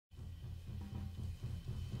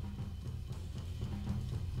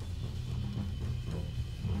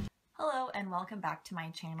Hello and welcome back to my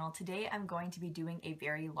channel. Today I'm going to be doing a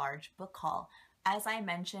very large book haul. As I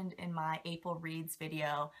mentioned in my April Reads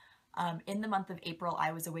video, in the month of April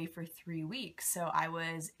I was away for 3 weeks, so I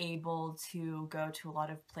was able to go to a lot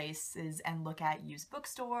of places and look at used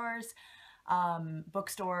bookstores, and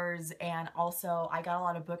also I got a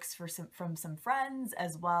lot of books from some friends,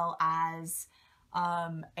 as well as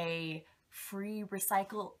a free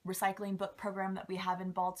recycling book program that we have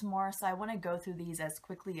in Baltimore. So I want to go through these as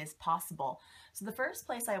quickly as possible. So the first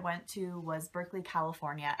place I went to was Berkeley,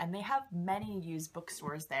 California, and they have many used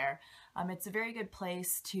bookstores there. It's a very good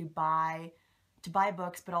place to buy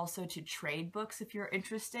books, but also to trade books if you're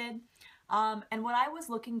interested. And what I was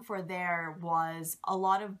looking for there was a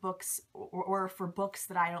lot of books, or for books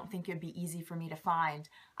that I don't think it'd be easy for me to find.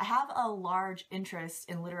 I have a large interest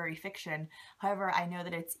in literary fiction. However, I know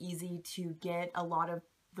that it's easy to get a lot of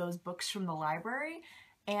those books from the library,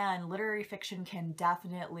 and literary fiction can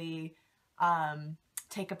definitely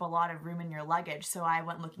take up a lot of room in your luggage, so I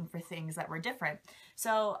went looking for things that were different.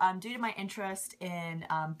 So due to my interest in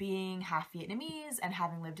being half Vietnamese and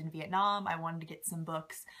having lived in Vietnam, I wanted to get some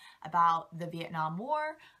books about the Vietnam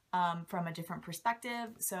War from a different perspective.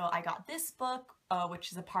 So I got this book,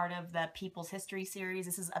 which is a part of the People's History series.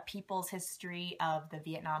 This is A People's History of the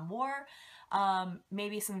Vietnam War.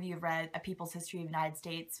 Maybe some of you have read A People's History of the United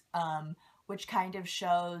States, which kind of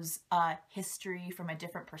shows history from a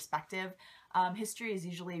different perspective. History is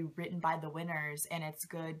usually written by the winners, and it's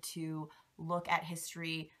good to look at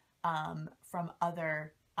history from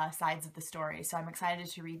other sides of the story. So I'm excited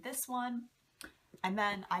to read this one. And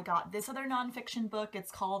then I got this other nonfiction book.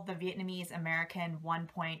 It's called The Vietnamese American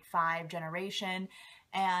 1.5 Generation.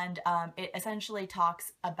 And it essentially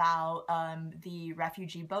talks about the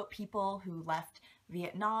refugee boat people who left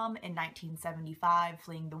Vietnam in 1975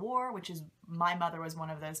 fleeing the war, which is, my mother was one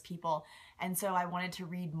of those people. And so I wanted to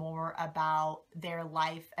read more about their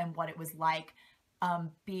life and what it was like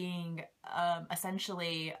being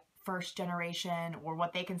essentially first generation, or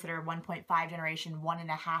what they consider 1.5 generation,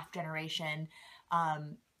 1.5 generation,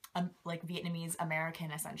 like Vietnamese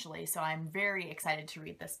American essentially. So I'm very excited to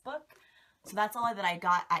read this book. So that's all that I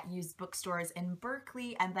got at used bookstores in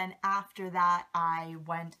Berkeley. And then after that, I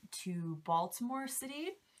went to Baltimore City,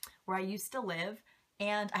 where I used to live.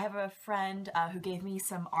 And I have a friend who gave me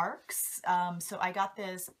some ARCs. So I got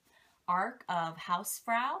this ARC of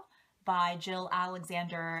Hausfrau by Jill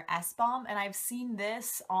Alexander Essbaum. And I've seen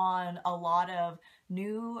this on a lot of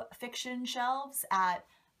new fiction shelves at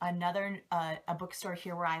a bookstore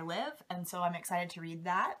here where I live. And so I'm excited to read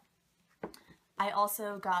that. I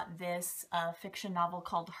also got this fiction novel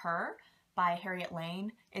called Her by Harriet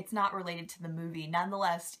Lane. It's not related to the movie.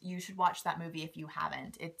 Nonetheless, you should watch that movie if you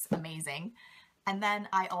haven't. It's amazing. And then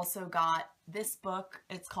I also got this book.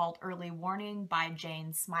 It's called Early Warning by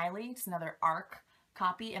Jane Smiley. It's another ARC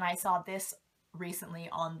copy, and I saw this recently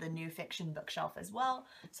on the new fiction bookshelf as well.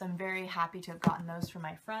 So I'm very happy to have gotten those from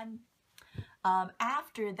my friend.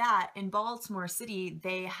 After that, in Baltimore City,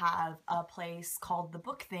 they have a place called The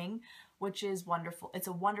Book Thing, which is wonderful. It's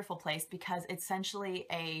a wonderful place because it's essentially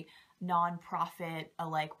a nonprofit,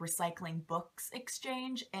 like recycling books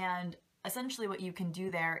exchange. And essentially what you can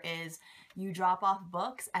do there is you drop off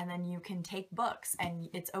books and then you can take books, and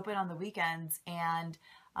it's open on the weekends, and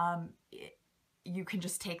you can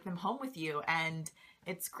just take them home with you, and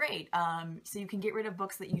it's great. So you can get rid of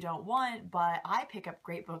books that you don't want, but I pick up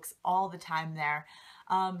great books all the time there.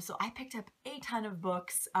 So I picked up a ton of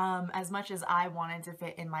books, as much as I wanted to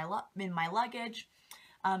fit in my luggage.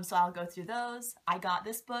 So I'll go through those. I got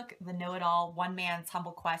this book, The Know-It-All, One Man's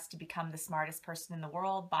Humble Quest to Become the Smartest Person in the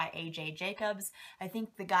World by A.J. Jacobs. I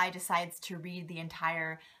think the guy decides to read the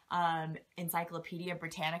entire Encyclopedia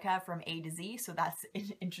Britannica from A to Z, so that's an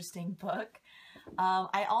interesting book.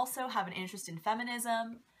 I also have an interest in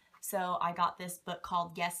feminism, so I got this book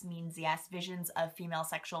called Yes Means Yes, Visions of Female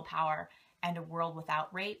Sexual Power and a World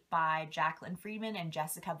Without Rape by Jaclyn Friedman and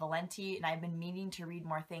Jessica Valenti, and I've been meaning to read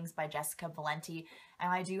more things by Jessica Valenti,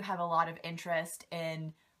 and I do have a lot of interest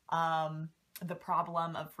in the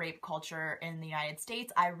problem of rape culture in the United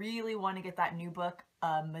States. I really want to get that new book,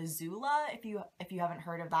 Missoula, if you haven't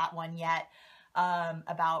heard of that one yet,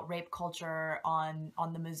 about rape culture on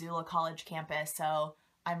the Missoula College campus. So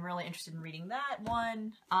I'm really interested in reading that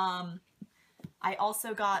one. I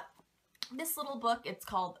also got this little book. It's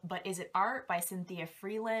called But Is It Art by Cynthia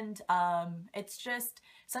Freeland. It's just,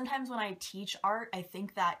 sometimes when I teach art, I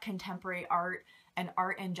think that contemporary art and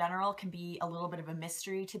art in general can be a little bit of a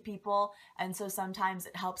mystery to people. And so sometimes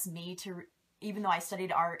it helps me to, even though I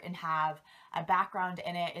studied art and have a background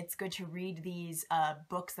in it, it's good to read these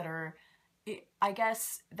books that are, I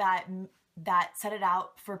guess, that that set it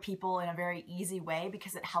out for people in a very easy way,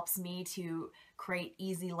 because it helps me to create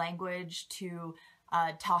easy language to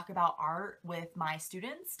talk about art with my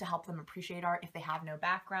students, to help them appreciate art if they have no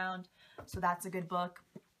background. So that's a good book.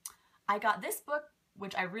 I got this book,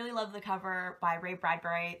 which I really love the cover, by Ray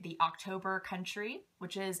Bradbury, The October Country,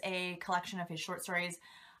 which is a collection of his short stories.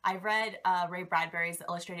 I've read Ray Bradbury's The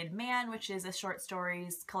Illustrated Man, which is a short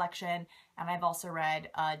stories collection, and I've also read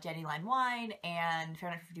Dandelion Wine, and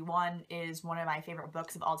Fahrenheit 51 is one of my favorite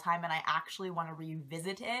books of all time, and I actually want to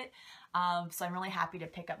revisit it. So I'm really happy to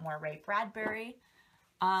pick up more Ray Bradbury.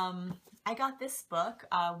 I got this book,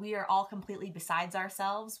 We Are All Completely Besides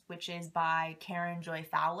Ourselves, which is by Karen Joy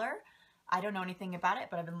Fowler. I don't know anything about it,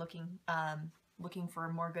 but I've been looking for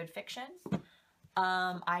more good fiction.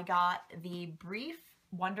 I got The Brief,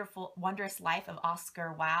 Wondrous Life of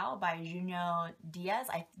Oscar Wilde by Junot Diaz.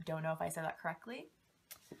 I don't know if I said that correctly.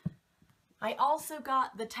 I also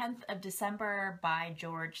got The 10th of December by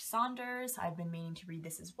George Saunders. I've been meaning to read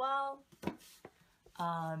this as well.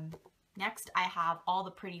 Next, I have All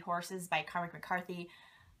the Pretty Horses by Cormac McCarthy.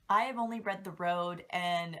 I have only read The Road,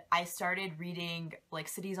 and I started reading like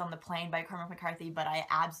Cities on the Plain by Cormac McCarthy, but I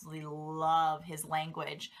absolutely love his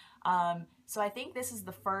language. So I think this is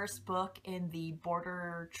the first book in the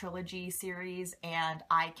Border Trilogy series, and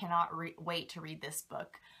I cannot wait to read this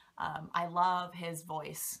book. I love his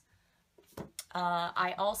voice.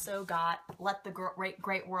 I also got Let the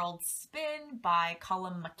Great World Spin by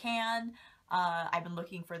Colum McCann. I've been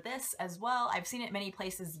looking for this as well. I've seen it many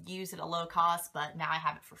places used at a low cost, but now I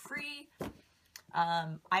have it for free.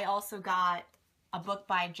 I also got a book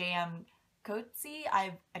by J.M. Coetzee.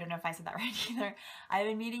 I don't know if I said that right either. I've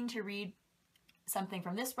been meaning to read something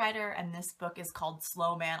from this writer, and this book is called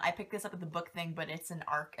Slowman. I picked this up at the book thing, but it's an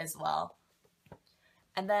ARC as well.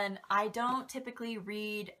 And then I don't typically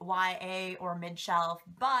read YA or mid-shelf,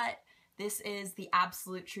 but this is The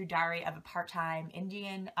Absolute True Diary of a Part-Time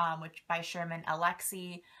Indian, which by Sherman,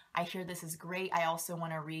 Alexie. I hear this is great. I also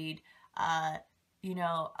want to read,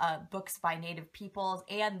 books by Native peoples,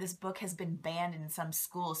 and this book has been banned in some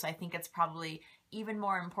schools, so I think it's probably even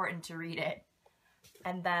more important to read it.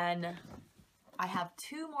 And then I have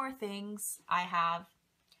two more things. I have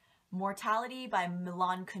Mortality by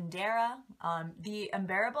Milan Kundera. The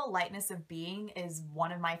Unbearable Lightness of Being is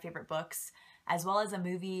one of my favorite books, as well as a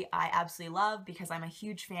movie I absolutely love because I'm a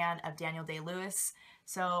huge fan of Daniel Day-Lewis,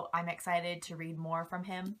 so I'm excited to read more from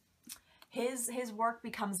him. His work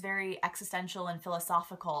becomes very existential and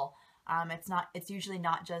philosophical. It's usually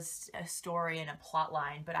not just a story and a plot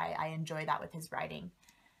line, but I enjoy that with his writing.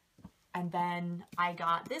 And then I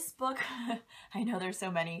got this book. I know there's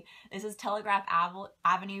so many. This is Telegraph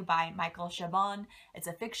Avenue by Michael Chabon. It's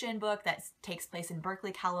a fiction book that takes place in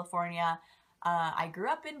Berkeley, California. I grew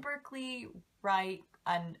up in Berkeley, right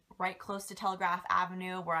close to Telegraph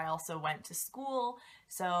Avenue, where I also went to school.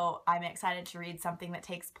 So I'm excited to read something that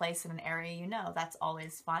takes place in an area you know. That's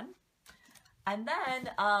always fun. And then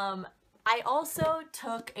I also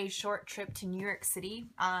took a short trip to New York City.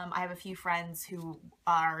 I have a few friends who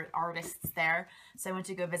are artists there, so I went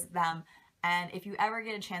to go visit them. And if you ever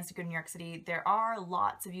get a chance to go to New York City, there are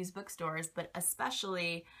lots of used bookstores, but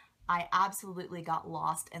especially I absolutely got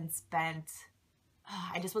lost and spent,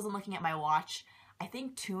 I just wasn't looking at my watch, I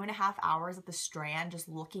think 2.5 hours at the Strand just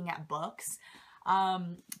looking at books.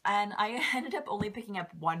 And I ended up only picking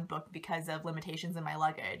up one book because of limitations in my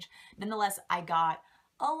luggage. Nonetheless, I got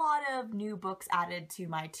a lot of new books added to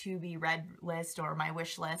my to-be-read list or my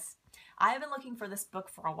wish list. I have been looking for this book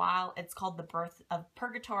for a while. It's called The Birth of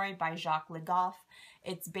Purgatory by Jaclyn.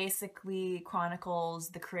 It's basically chronicles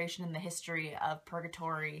the creation and the history of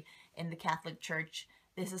purgatory in the Catholic Church.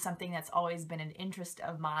 This is something that's always been an interest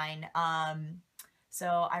of mine.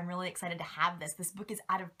 So I'm really excited to have this. This book is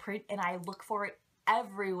out of print and I look for it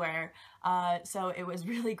everywhere. So it was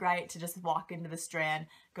really great to just walk into the Strand,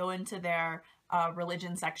 go into their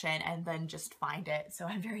religion section, and then just find it. So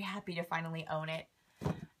I'm very happy to finally own it.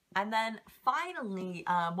 And then finally,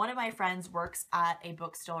 one of my friends works at a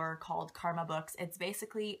bookstore called Karma Books. It's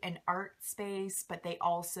basically an art space, but they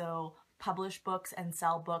also publish books and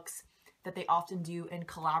sell books that they often do in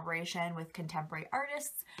collaboration with contemporary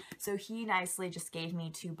artists. So he nicely just gave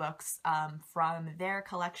me 2 books from their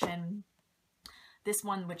collection. This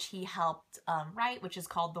one, which he helped write, which is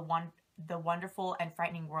called The Wonderful and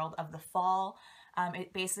Frightening World of the Fall.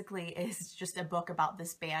 It basically is just a book about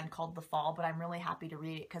this band called The Fall, but I'm really happy to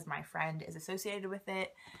read it because my friend is associated with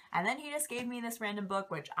it. And then he just gave me this random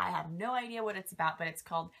book, which I have no idea what it's about, but it's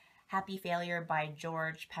called Happy Failure by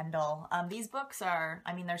George Pendle. These books are,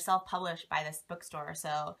 they're self-published by this bookstore,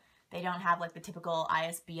 so they don't have like the typical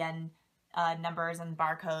ISBN numbers and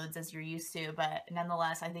barcodes as you're used to, but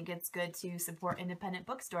nonetheless, I think it's good to support independent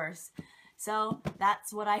bookstores. So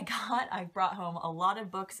that's what I got. I brought home a lot of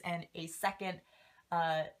books and a second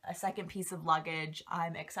piece of luggage.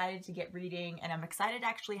 I'm excited to get reading, and I'm excited to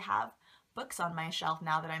actually have books on my shelf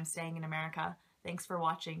now that I'm staying in America. Thanks for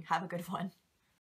watching. Have a good one.